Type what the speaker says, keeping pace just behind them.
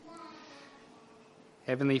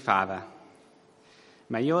Heavenly Father,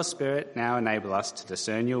 may your Spirit now enable us to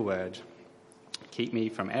discern your word. Keep me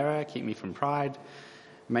from error, keep me from pride.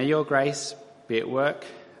 May your grace be at work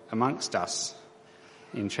amongst us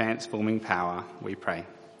in transforming power, we pray.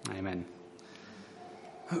 Amen.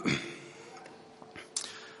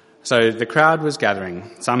 So the crowd was gathering.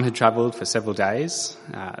 Some had travelled for several days.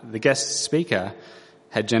 The guest speaker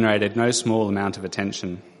had generated no small amount of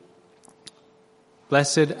attention.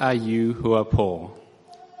 "Blessed are you who are poor,"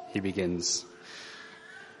 he begins.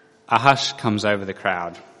 A hush comes over the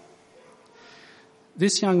crowd.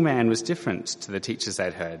 This young man was different to the teachers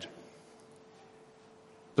they'd heard.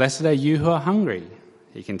 "Blessed are you who are hungry,"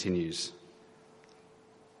 he continues.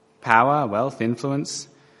 Power, wealth, influence,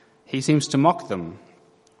 he seems to mock them.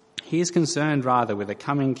 He is concerned rather with a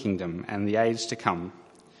coming kingdom and the age to come.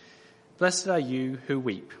 "Blessed are you who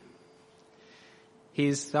weep." He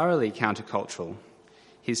is thoroughly countercultural.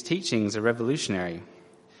 His teachings are revolutionary.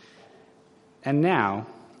 And now,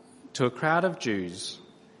 to a crowd of Jews,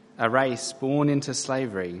 a race born into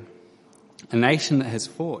slavery, a nation that has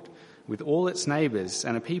fought with all its neighbours,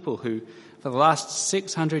 and a people who, for the last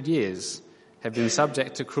 600 years, have been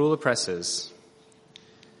subject to cruel oppressors,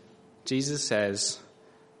 Jesus says,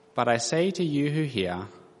 "But I say to you who hear,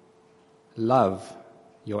 love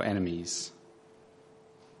your enemies."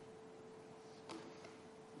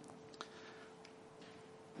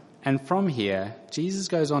 And from here, Jesus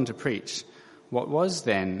goes on to preach what was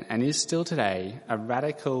then and is still today a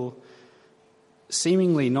radical,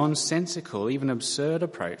 seemingly nonsensical, even absurd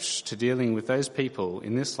approach to dealing with those people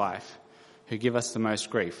in this life who give us the most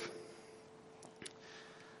grief.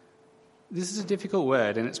 This is a difficult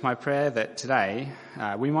word, and it's my prayer that today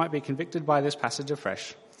we might be convicted by this passage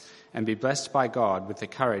afresh and be blessed by God with the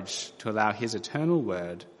courage to allow his eternal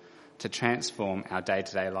word to transform our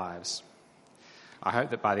day-to-day lives. I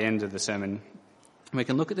hope that by the end of the sermon we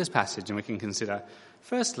can look at this passage and we can consider,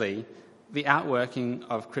 firstly, the outworking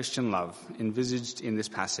of Christian love envisaged in this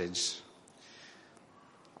passage.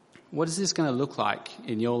 What is this going to look like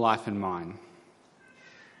in your life and mine?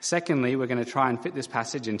 Secondly, we're going to try and fit this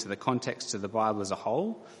passage into the context of the Bible as a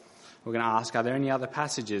whole. We're going to ask, are there any other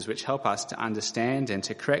passages which help us to understand and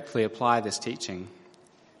to correctly apply this teaching?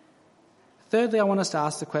 Thirdly, I want us to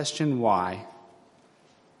ask the question, why?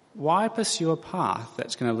 Why pursue a path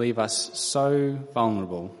that's going to leave us so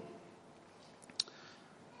vulnerable?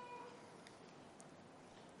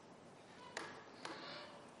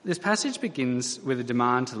 This passage begins with a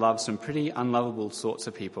demand to love some pretty unlovable sorts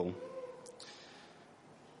of people.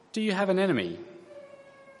 Do you have an enemy?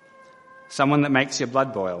 Someone that makes your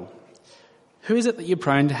blood boil? Who is it that you're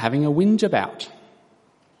prone to having a whinge about?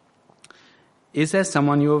 Is there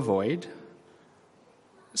someone you avoid?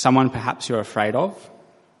 Someone perhaps you're afraid of?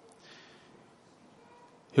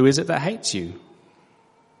 Who is it that hates you?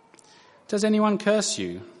 Does anyone curse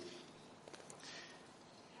you?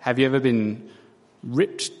 Have you ever been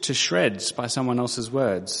ripped to shreds by someone else's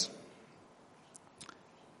words?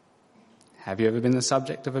 Have you ever been the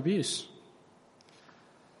subject of abuse?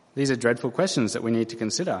 These are dreadful questions that we need to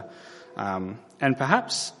consider. And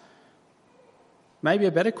perhaps, maybe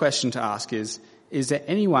a better question to ask is there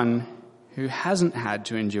anyone who hasn't had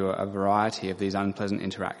to endure a variety of these unpleasant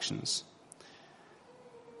interactions?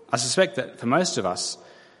 I suspect that for most of us,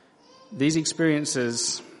 these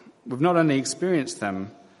experiences, we've not only experienced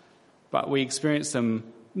them, but we experience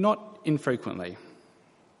them not infrequently.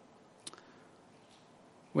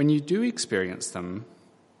 When you do experience them,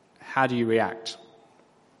 how do you react?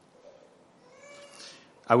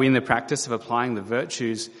 Are we in the practice of applying the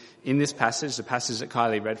virtues in this passage, the passage that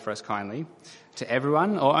Kylie read for us kindly, to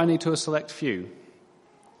everyone or only to a select few?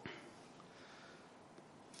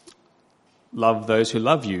 Love those who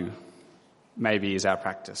love you, maybe, is our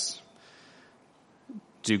practice.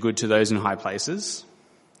 Do good to those in high places.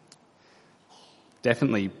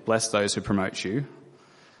 Definitely bless those who promote you.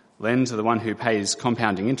 Lend to the one who pays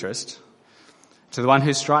compounding interest. To the one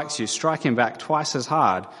who strikes you, strike him back twice as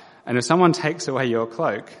hard. And if someone takes away your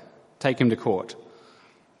cloak, take him to court.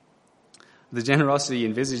 The generosity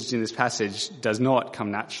envisaged in this passage does not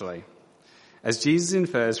come naturally. As Jesus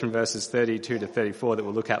infers from verses 32 to 34 that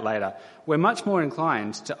we'll look at later, we're much more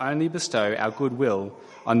inclined to only bestow our goodwill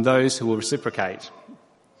on those who will reciprocate.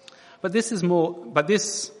 But this is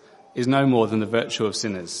no more than the virtue of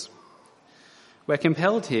sinners. We're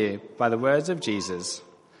compelled here by the words of Jesus,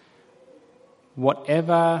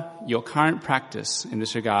 whatever your current practice in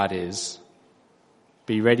this regard is,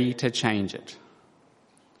 be ready to change it.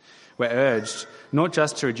 We're urged not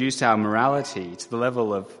just to reduce our morality to the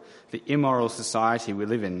level of the immoral society we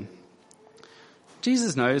live in.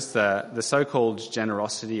 Jesus knows the so-called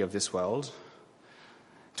generosity of this world,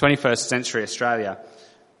 21st century Australia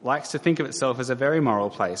likes to think of itself as a very moral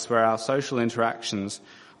place where our social interactions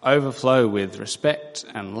overflow with respect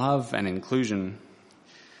and love and inclusion.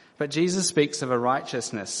 But Jesus speaks of a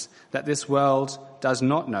righteousness that this world does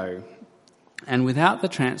not know, and without the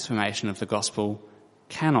transformation of the gospel,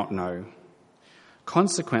 cannot know.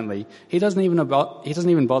 Consequently, he doesn't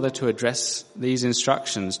even bother to address these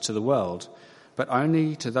instructions to the world, but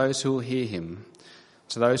only to those who will hear him,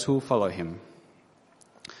 to those who will follow him.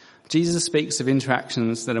 Jesus speaks of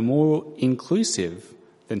interactions that are more inclusive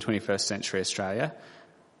than 21st century Australia.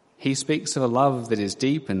 He speaks of a love that is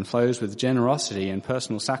deep and flows with generosity and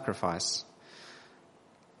personal sacrifice.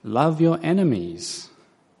 Love your enemies,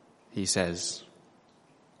 he says.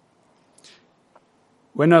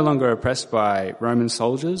 We're no longer oppressed by Roman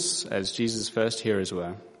soldiers, as Jesus' first hearers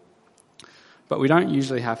were. But we don't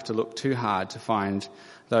usually have to look too hard to find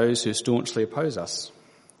those who staunchly oppose us.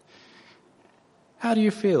 How do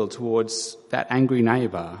you feel towards that angry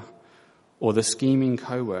neighbour or the scheming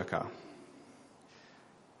co-worker?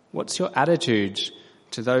 What's your attitude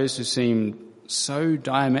to those who seem so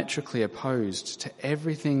diametrically opposed to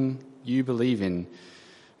everything you believe in,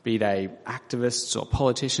 be they activists or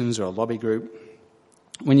politicians or a lobby group?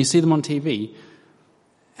 When you see them on TV,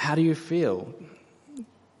 how do you feel?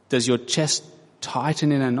 Does your chest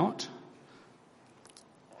tighten in a knot?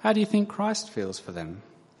 How do you think Christ feels for them,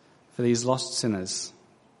 for these lost sinners?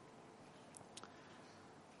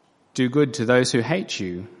 Do good to those who hate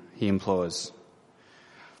you, he implores.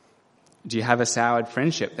 Do you have a soured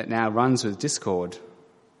friendship that now runs with discord?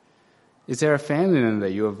 Is there a family member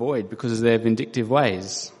you avoid because of their vindictive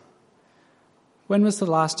ways? When was the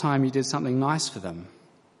last time you did something nice for them?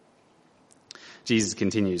 Jesus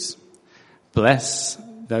continues, bless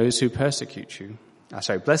those who persecute you.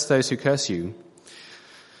 Bless those who curse you.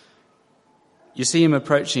 You see him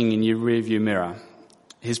approaching in your rearview mirror.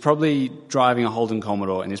 He's probably driving a Holden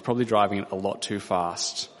Commodore and he's probably driving it a lot too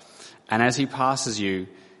fast. And as he passes you,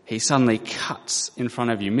 he suddenly cuts in front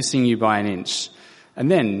of you, missing you by an inch. And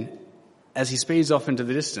then, as he speeds off into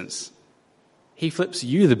the distance, he flips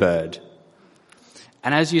you the bird.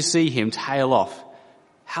 And as you see him tail off,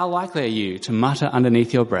 how likely are you to mutter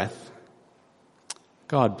underneath your breath,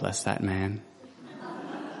 God bless that man?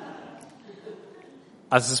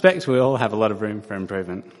 I suspect we all have a lot of room for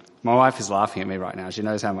improvement. My wife is laughing at me right now. She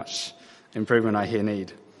knows how much improvement I here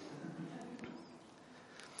need.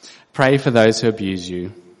 Pray for those who abuse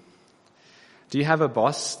you. Do you have a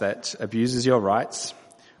boss that abuses your rights,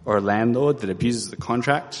 or a landlord that abuses the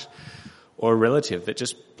contract, or a relative that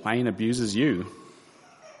just plain abuses you?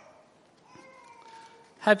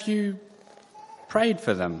 Have you prayed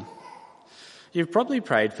for them? You've probably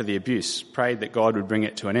prayed for the abuse, prayed that God would bring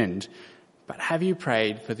it to an end, but have you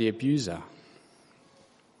prayed for the abuser?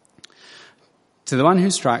 To the one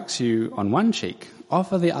who strikes you on one cheek,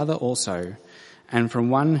 offer the other also, and from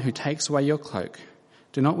one who takes away your cloak,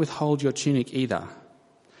 do not withhold your tunic either.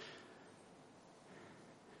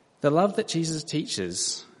 The love that Jesus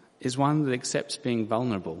teaches is one that accepts being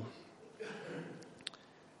vulnerable.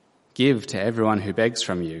 Give to everyone who begs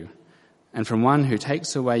from you, and from one who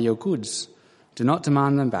takes away your goods, do not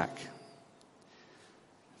demand them back.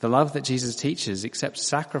 The love that Jesus teaches accepts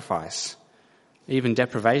sacrifice, even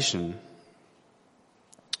deprivation.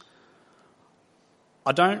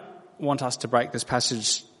 I don't want us to break this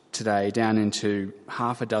passage today down into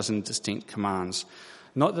half a dozen distinct commands.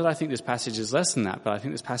 Not that I think this passage is less than that, but I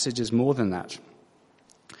think this passage is more than that.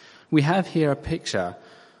 We have here a picture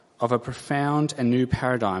of a profound and new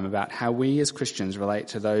paradigm about how we as Christians relate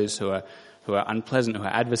to those who are unpleasant, who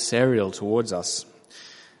are adversarial towards us.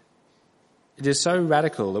 It is so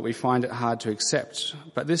radical that we find it hard to accept,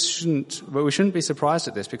 but we shouldn't be surprised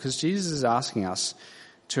at this, because Jesus is asking us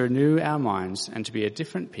to renew our minds and to be a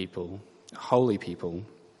different people, a holy people.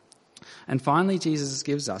 And finally, Jesus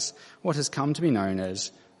gives us what has come to be known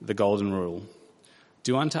as the golden rule.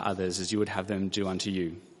 Do unto others as you would have them do unto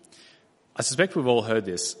you. I suspect we've all heard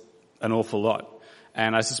this an awful lot,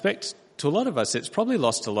 and I suspect to a lot of us it's probably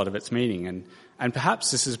lost a lot of its meaning, and perhaps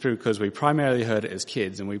this is because we primarily heard it as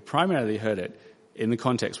kids, and we primarily heard it in the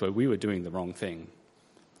context where we were doing the wrong thing.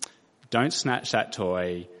 Don't snatch that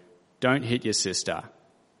toy, don't hit your sister,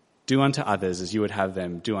 do unto others as you would have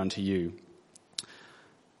them do unto you.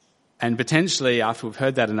 And potentially, after we've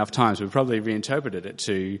heard that enough times, we've probably reinterpreted it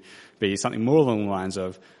to be something more along the lines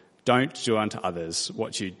of, don't do unto others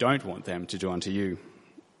what you don't want them to do unto you.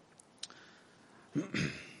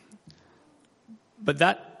 But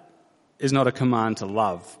that is not a command to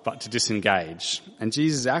love, but to disengage. And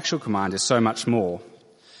Jesus' actual command is so much more.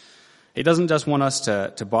 He doesn't just want us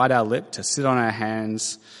to bite our lip, to sit on our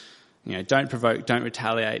hands, Don't provoke, don't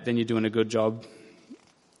retaliate, then you're doing a good job.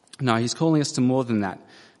 No, he's calling us to more than that.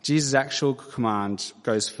 Jesus' actual command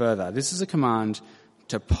goes further. This is a command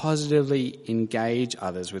to positively engage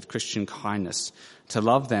others with Christian kindness, to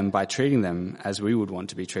love them by treating them as we would want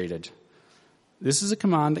to be treated. This is a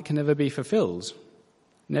command that can never be fulfilled,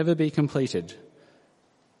 never be completed.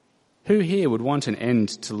 Who here would want an end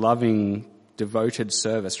to loving, devoted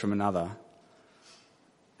service from another?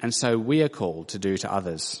 And so we are called to do to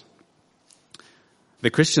others. The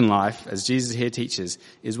Christian life, as Jesus here teaches,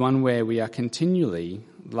 is one where we are continually,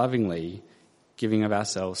 lovingly giving of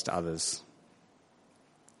ourselves to others.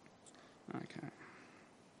 Okay.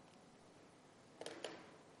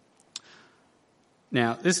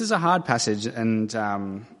 Now, this is a hard passage, and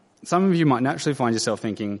some of you might naturally find yourself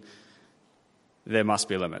thinking, there must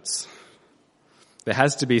be limits. There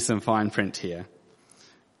has to be some fine print here.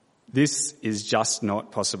 This is just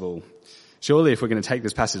not possible. Surely if we're going to take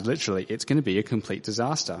this passage literally, it's going to be a complete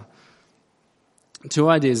disaster. Two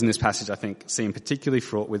ideas in this passage, I think, seem particularly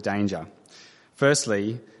fraught with danger.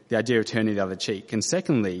 Firstly, the idea of turning the other cheek, and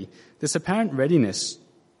secondly, this apparent readiness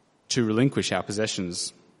to relinquish our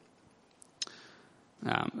possessions.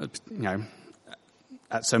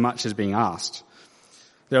 At so much as being asked.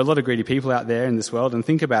 There are a lot of greedy people out there in this world, and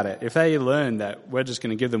think about it. If they learn that we're just going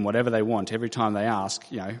to give them whatever they want every time they ask,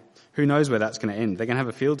 who knows where that's going to end? They're going to have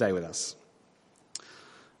a field day with us.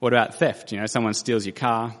 What about theft? Someone steals your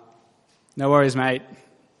car. No worries, mate.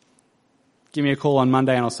 Give me a call on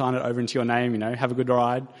Monday and I'll sign it over into your name, have a good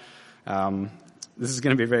ride. This is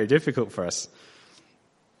going to be very difficult for us.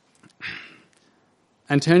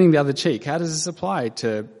 And turning the other cheek, how does this apply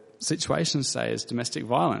to situations, say, as domestic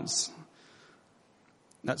violence?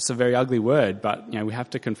 That's a very ugly word, but we have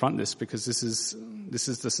to confront this because this is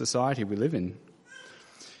the society we live in.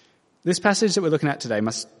 This passage that we're looking at today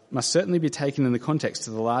must certainly be taken in the context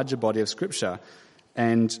of the larger body of Scripture,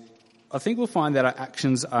 and I think we'll find that our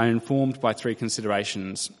actions are informed by three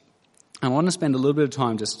considerations. I want to spend a little bit of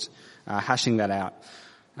time just hashing that out.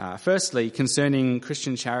 Firstly, concerning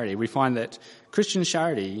Christian charity, we find that Christian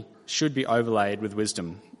charity should be overlaid with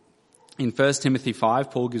wisdom. In 1 Timothy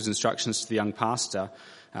 5, Paul gives instructions to the young pastor,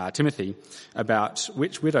 Timothy, about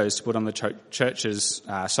which widows to put on the church's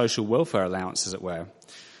social welfare allowance, as it were.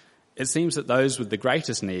 It seems that those with the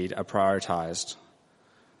greatest need are prioritised.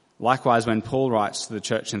 Likewise, when Paul writes to the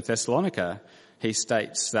church in Thessalonica, he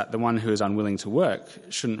states that the one who is unwilling to work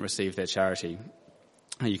shouldn't receive their charity.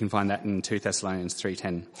 You can find that in 2 Thessalonians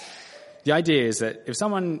 3:10. The idea is that if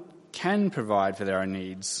someone can provide for their own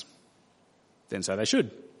needs, then so they should.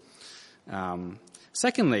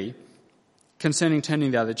 Secondly, concerning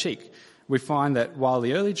turning the other cheek, we find that while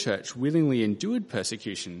the early church willingly endured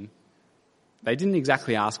persecution, they didn't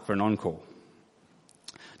exactly ask for an encore.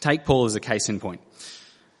 Take Paul as a case in point.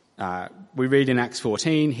 We read in Acts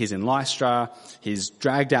 14, he's in Lystra, he's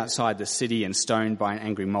dragged outside the city and stoned by an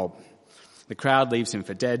angry mob. The crowd leaves him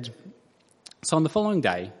for dead. So on the following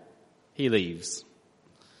day, he leaves.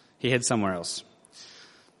 He heads somewhere else.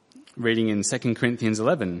 Reading in 2 Corinthians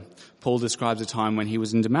 11, Paul describes a time when he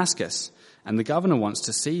was in Damascus and the governor wants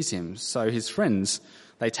to seize him. So his friends,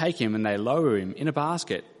 they take him and they lower him in a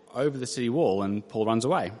basket over the city wall, and Paul runs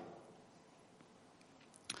away.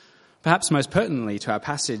 Perhaps most pertinently to our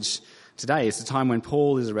passage today is the time when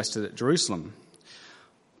Paul is arrested at Jerusalem.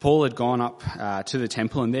 Paul had gone up to the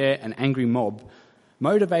temple, and there an angry mob,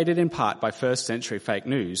 motivated in part by first century fake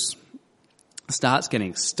news, starts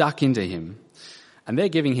getting stuck into him. And they're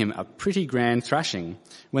giving him a pretty grand thrashing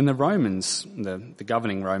when the Romans, the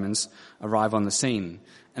governing Romans, arrive on the scene.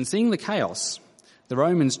 And seeing the chaos, the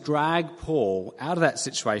Romans drag Paul out of that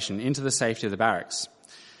situation into the safety of the barracks.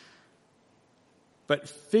 But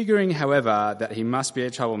figuring, however, that he must be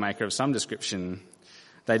a troublemaker of some description,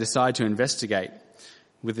 they decide to investigate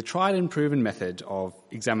with the tried and proven method of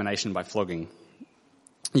examination by flogging.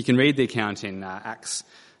 You can read the account in Acts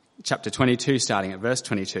chapter 22, starting at verse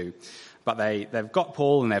 22. But they've got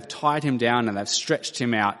Paul and they've tied him down and they've stretched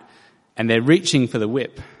him out and they're reaching for the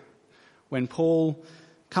whip when Paul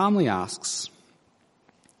calmly asks,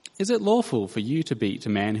 "Is it lawful for you to beat a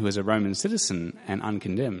man who is a Roman citizen and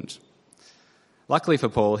uncondemned?" Luckily for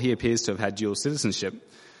Paul, he appears to have had dual citizenship.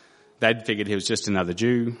 They'd figured he was just another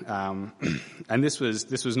Jew, and this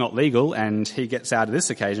was not legal, and he gets out of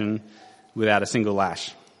this occasion without a single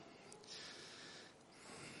lash.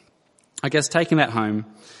 I guess taking that home,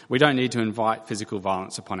 we don't need to invite physical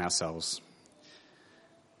violence upon ourselves.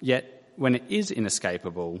 Yet, when it is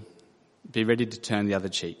inescapable, be ready to turn the other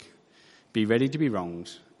cheek. Be ready to be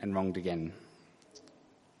wronged and wronged again.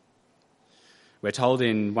 We're told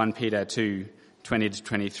in 1 Peter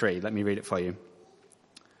 2:20-23, let me read it for you.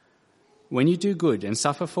 When you do good and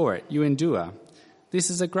suffer for it, you endure. This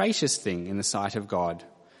is a gracious thing in the sight of God.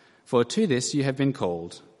 For to this you have been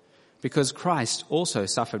called, because Christ also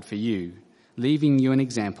suffered for you, leaving you an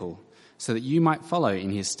example, so that you might follow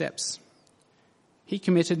in his steps. He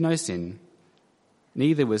committed no sin,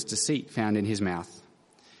 neither was deceit found in his mouth.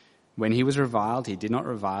 When he was reviled, he did not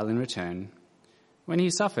revile in return. When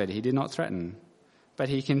he suffered, he did not threaten, but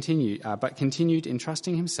continued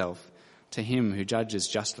entrusting himself to him who judges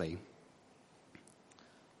justly.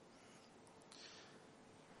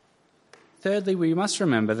 Thirdly, we must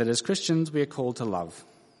remember that as Christians we are called to love.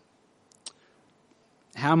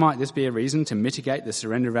 How might this be a reason to mitigate the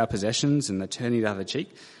surrender of our possessions and the turning the other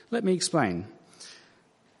cheek? Let me explain.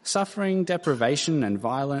 Suffering, deprivation and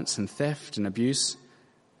violence and theft and abuse,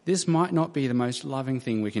 this might not be the most loving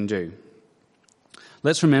thing we can do.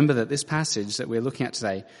 Let's remember that this passage that we're looking at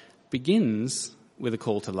today begins with a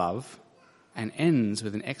call to love and ends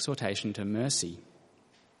with an exhortation to mercy.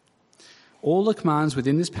 All the commands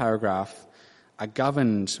within this paragraph are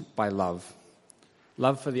governed by love.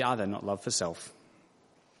 Love for the other, not love for self.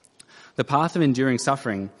 The path of enduring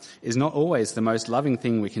suffering is not always the most loving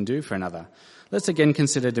thing we can do for another. Let's again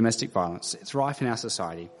consider domestic violence. It's rife in our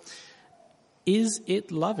society. Is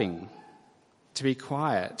it loving to be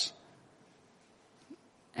quiet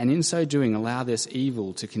and in so doing allow this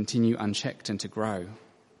evil to continue unchecked and to grow?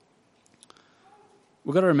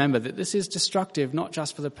 We've got to remember that this is destructive not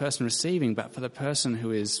just for the person receiving, but for the person who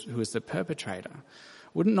is the perpetrator.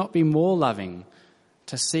 Would it not be more loving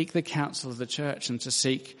to seek the counsel of the church and to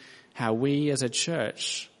seek how we as a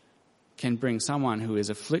church can bring someone who is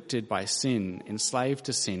afflicted by sin, enslaved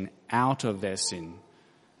to sin, out of their sin?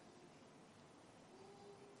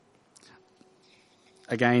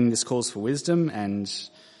 Again, this calls for wisdom, and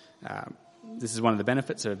this is one of the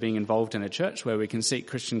benefits of being involved in a church where we can seek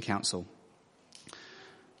Christian counsel.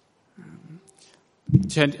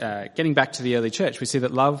 Getting back to the early church, we see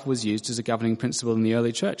that love was used as a governing principle in the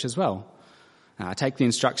early church as well. Take the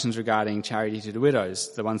instructions regarding charity to the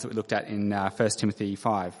widows, the ones that we looked at in 1 Timothy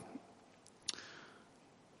 5.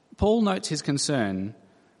 Paul notes his concern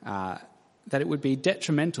that it would be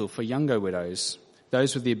detrimental for younger widows,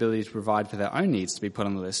 those with the ability to provide for their own needs, to be put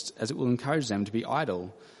on the list, as it will encourage them to be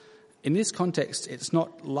idle. In this context, it's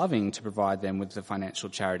not loving to provide them with the financial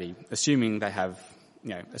charity, assuming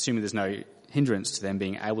there's no hindrance to them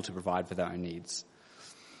being able to provide for their own needs.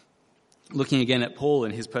 Looking again at Paul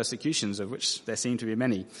and his persecutions, of which there seem to be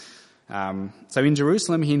many. So in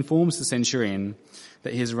Jerusalem, he informs the centurion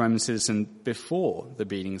that he is a Roman citizen before the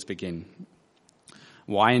beatings begin.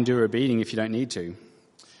 Why endure a beating if you don't need to?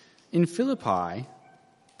 In Philippi,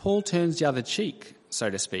 Paul turns the other cheek, so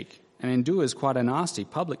to speak, and endures quite a nasty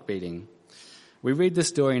public beating. We read this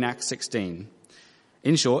story in Acts 16.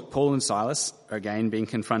 In short, Paul and Silas are again being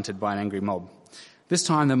confronted by an angry mob. This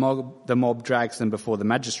time the mob drags them before the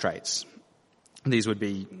magistrates. These would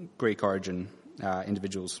be Greek origin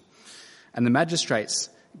individuals. And the magistrates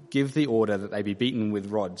give the order that they be beaten with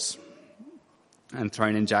rods and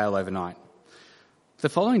thrown in jail overnight. The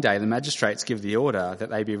following day, the magistrates give the order that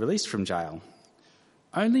they be released from jail.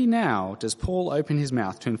 Only now does Paul open his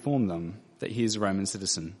mouth to inform them that he is a Roman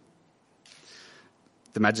citizen.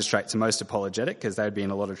 The magistrates are most apologetic because they would be in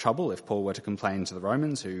a lot of trouble if Paul were to complain to the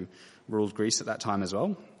Romans who ruled Greece at that time as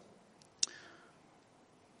well.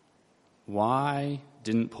 Why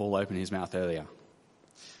didn't Paul open his mouth earlier?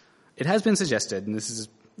 It has been suggested, and this is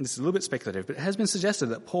a little bit speculative, but it has been suggested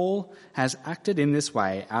that Paul has acted in this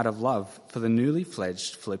way out of love for the newly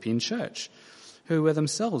fledged Philippian church, who were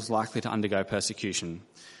themselves likely to undergo persecution.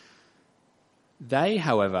 They,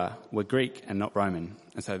 however, were Greek and not Roman,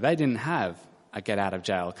 and so they didn't have a get out of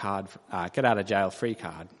jail free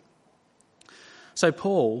card. So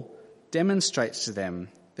Paul demonstrates to them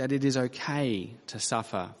that it is okay to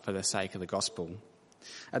suffer for the sake of the gospel.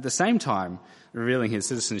 At the same time, revealing his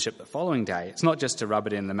citizenship the following day, it's not just to rub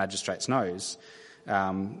it in the magistrate's nose.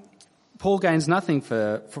 Paul gains nothing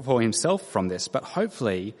for himself from this, but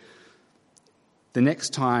hopefully the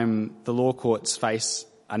next time the law courts face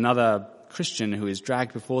another Christian who is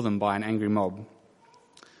dragged before them by an angry mob,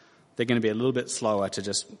 they're going to be a little bit slower to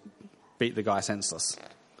just beat the guy senseless.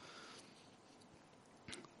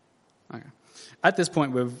 Okay. At this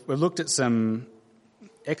point, we've looked at some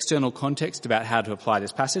external context about how to apply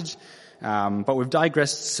this passage, but we've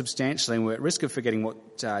digressed substantially and we're at risk of forgetting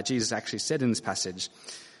what Jesus actually said in this passage.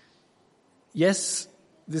 Yes,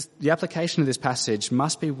 the application of this passage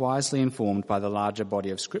must be wisely informed by the larger body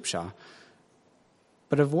of Scripture,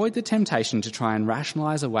 but avoid the temptation to try and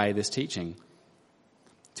rationalise away this teaching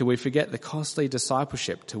till we forget the costly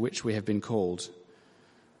discipleship to which we have been called.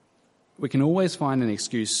 we can always find an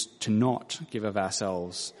excuse to not give of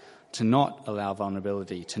ourselves, to not allow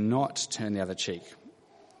vulnerability, to not turn the other cheek.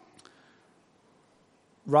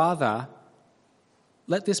 Rather,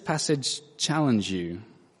 let this passage challenge you.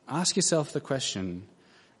 Ask yourself the question,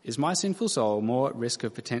 is my sinful soul more at risk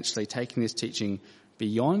of potentially taking this teaching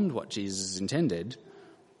beyond what Jesus intended,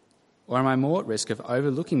 or am I more at risk of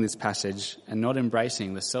overlooking this passage and not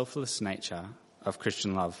embracing the selfless nature of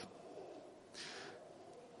Christian love?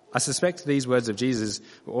 I suspect these words of Jesus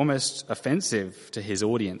were almost offensive to his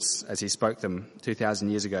audience as he spoke them 2,000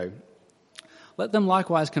 years ago. Let them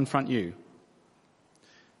likewise confront you.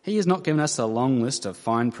 He has not given us a long list of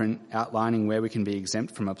fine print outlining where we can be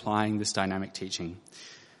exempt from applying this dynamic teaching.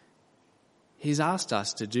 He's asked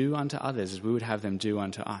us to do unto others as we would have them do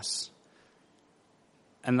unto us.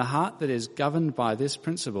 And the heart that is governed by this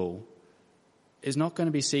principle is not going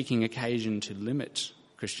to be seeking occasion to limit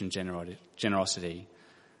Christian generosity,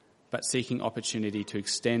 but seeking opportunity to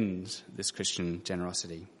extend this Christian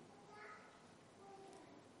generosity.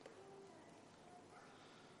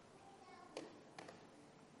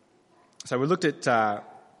 So we looked at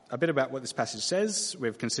a bit about what this passage says.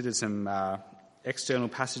 We've considered some external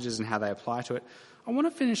passages and how they apply to it. I want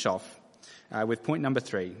to finish off with point number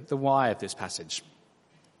 3, the why of this passage.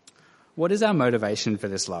 What is our motivation for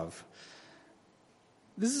this love?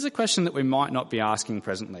 This is a question that we might not be asking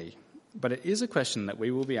presently, but it is a question that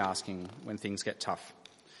we will be asking when things get tough.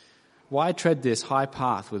 Why tread this high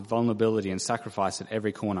path with vulnerability and sacrifice at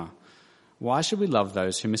every corner? Why should we love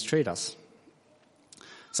those who mistreat us?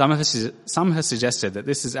 Some have suggested that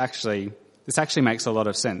this actually makes a lot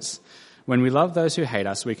of sense. When we love those who hate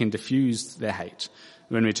us, we can diffuse their hate.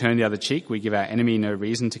 When we turn the other cheek, we give our enemy no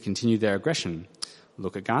reason to continue their aggression.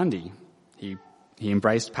 Look at Gandhi. He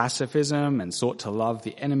embraced pacifism and sought to love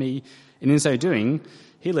the enemy, and in so doing,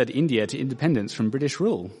 he led India to independence from British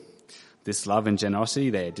rule. This love and generosity,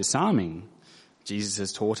 they're disarming. Jesus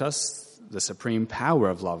has taught us the supreme power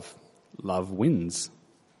of love. Love wins.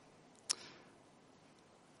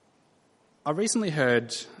 I recently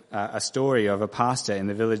heard a story of a pastor in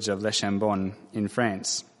the village of Les Chambon in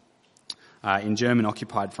France, in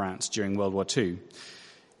German-occupied France during World War II.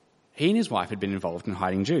 He and his wife had been involved in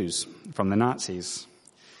hiding Jews from the Nazis.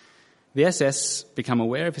 The SS become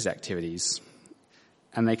aware of his activities,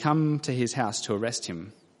 and they come to his house to arrest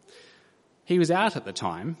him. He was out at the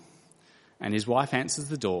time, and his wife answers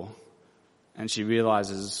the door, and she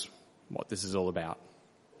realises what this is all about.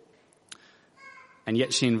 And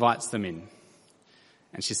yet she invites them in,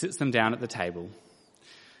 and she sits them down at the table,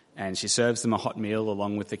 and she serves them a hot meal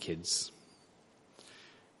along with the kids.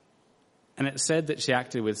 And it's said that she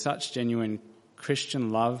acted with such genuine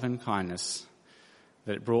Christian love and kindness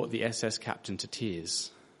that it brought the SS captain to tears.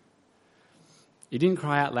 He didn't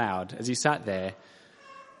cry out loud as he sat there,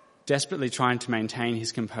 desperately trying to maintain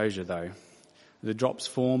his composure, though. The drops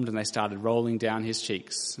formed and they started rolling down his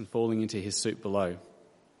cheeks and falling into his soup below.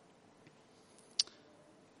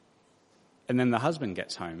 And then the husband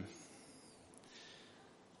gets home,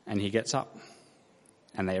 and he gets up,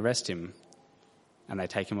 and they arrest him, and they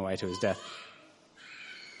take him away to his death.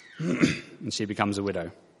 And she becomes a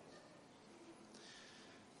widow.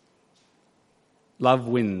 Love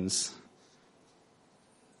wins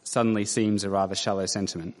suddenly seems a rather shallow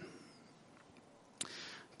sentiment.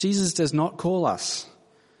 Jesus does not call us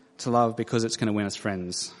to love because it's going to win us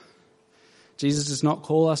friends. Jesus does not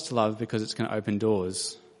call us to love because it's going to open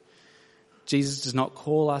doors. Jesus does not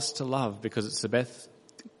call us to love because it's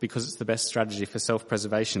the best strategy for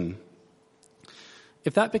self-preservation.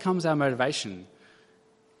 If that becomes our motivation,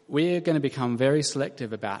 we're going to become very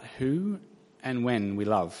selective about who and when we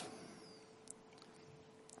love.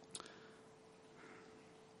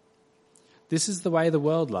 This is the way the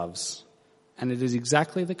world loves, and it is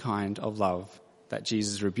exactly the kind of love that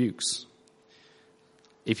Jesus rebukes.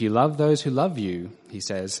 If you love those who love you, he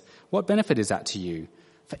says, what benefit is that to you?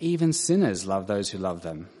 For even sinners love those who love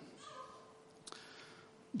them.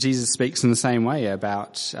 Jesus speaks in the same way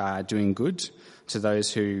about doing good to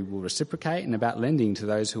those who will reciprocate and about lending to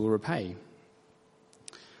those who will repay.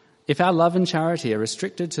 If our love and charity are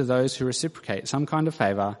restricted to those who reciprocate some kind of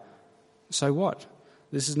favour, so what?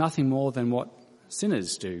 This is nothing more than what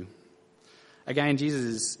sinners do. Again,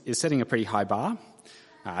 Jesus is setting a pretty high bar.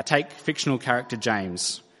 Take fictional character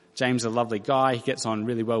James. James is a lovely guy. He gets on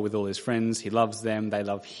really well with all his friends. He loves them. They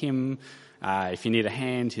love him. If you need a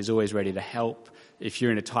hand, he's always ready to help. If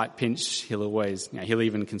you're in a tight pinch, he'll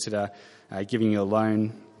even consider giving you a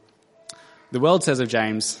loan. The world says of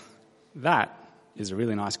James, that is a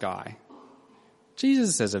really nice guy.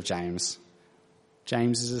 Jesus says of James,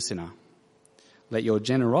 James is a sinner. Let your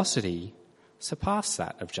generosity surpass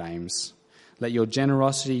that of James. Let your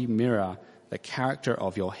generosity mirror the character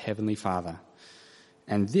of your heavenly Father.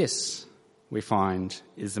 And this, we find,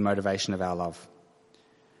 is the motivation of our love.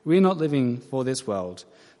 We are not living for this world,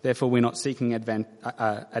 therefore we're not seeking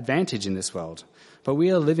advantage in this world, but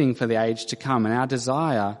we are living for the age to come, and our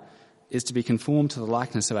desire is to be conformed to the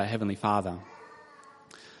likeness of our Heavenly Father.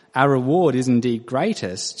 Our reward is indeed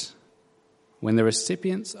greatest when the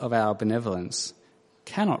recipients of our benevolence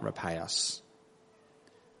cannot repay us.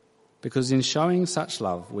 Because in showing such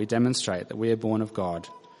love, we demonstrate that we are born of God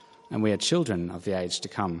and we are children of the age to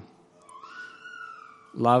come.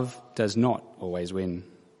 Love does not always win.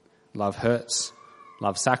 Love hurts.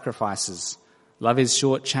 Love sacrifices. Love is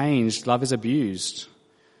shortchanged. Love is abused.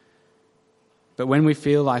 But when we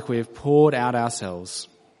feel like we have poured out ourselves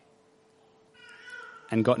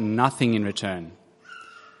and got nothing in return,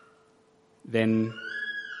 then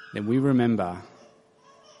we remember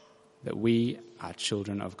that we are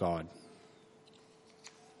children of God.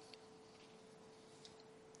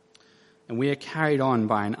 And we are carried on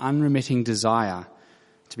by an unremitting desire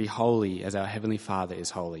to be holy as our Heavenly Father is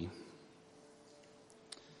holy.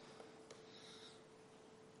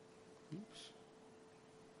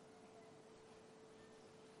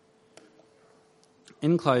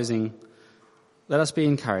 In closing, let us be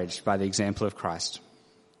encouraged by the example of Christ.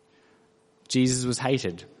 Jesus was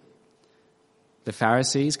hated. The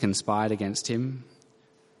Pharisees conspired against him.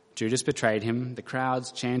 Judas betrayed him. The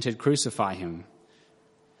crowds chanted, "Crucify him."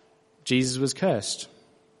 Jesus was cursed.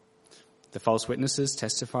 The false witnesses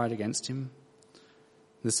testified against him.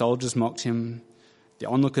 The soldiers mocked him. The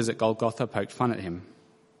onlookers at Golgotha poked fun at him.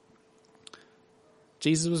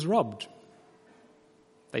 Jesus was robbed.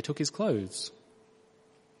 They took his clothes.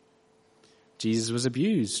 Jesus was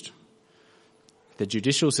abused. The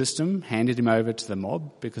judicial system handed him over to the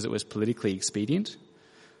mob because it was politically expedient.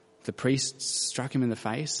 The priests struck him in the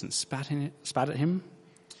face and spat at him.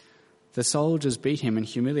 The soldiers beat him and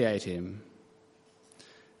humiliated him.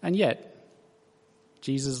 And yet,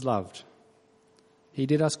 Jesus loved. He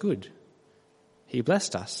did us good. He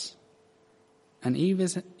blessed us. And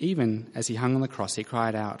even as he hung on the cross, he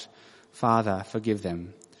cried out, "Father, forgive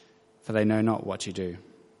them, for they know not what they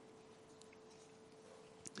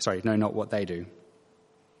do."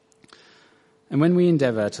 And when we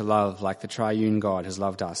endeavour to love like the triune God has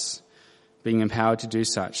loved us, being empowered to do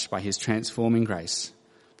such by his transforming grace,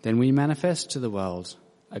 then we manifest to the world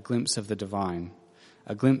a glimpse of the divine,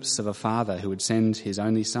 a glimpse of a Father who would send his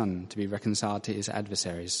only Son to be reconciled to his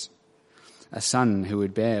adversaries, a Son who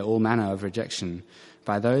would bear all manner of rejection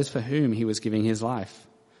by those for whom he was giving his life,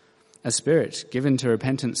 a Spirit given to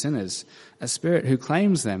repentant sinners, a Spirit who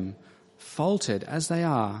claims them, faltered as they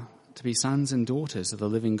are, to be sons and daughters of the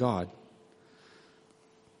living God.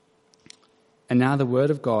 And now the Word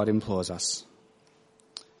of God implores us,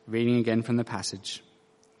 reading again from the passage,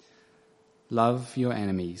 "Love your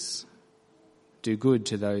enemies, do good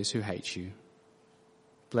to those who hate you,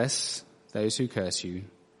 bless those who curse you,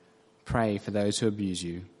 pray for those who abuse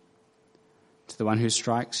you. To the one who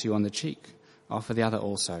strikes you on the cheek, offer the other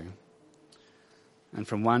also. And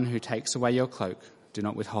from one who takes away your cloak, do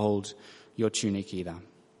not withhold your tunic either.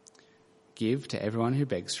 Give to everyone who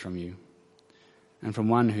begs from you. And from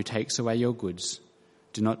one who takes away your goods,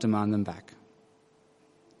 do not demand them back.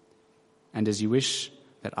 And as you wish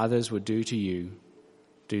that others would do to you,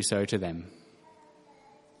 do so to them."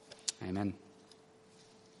 Amen.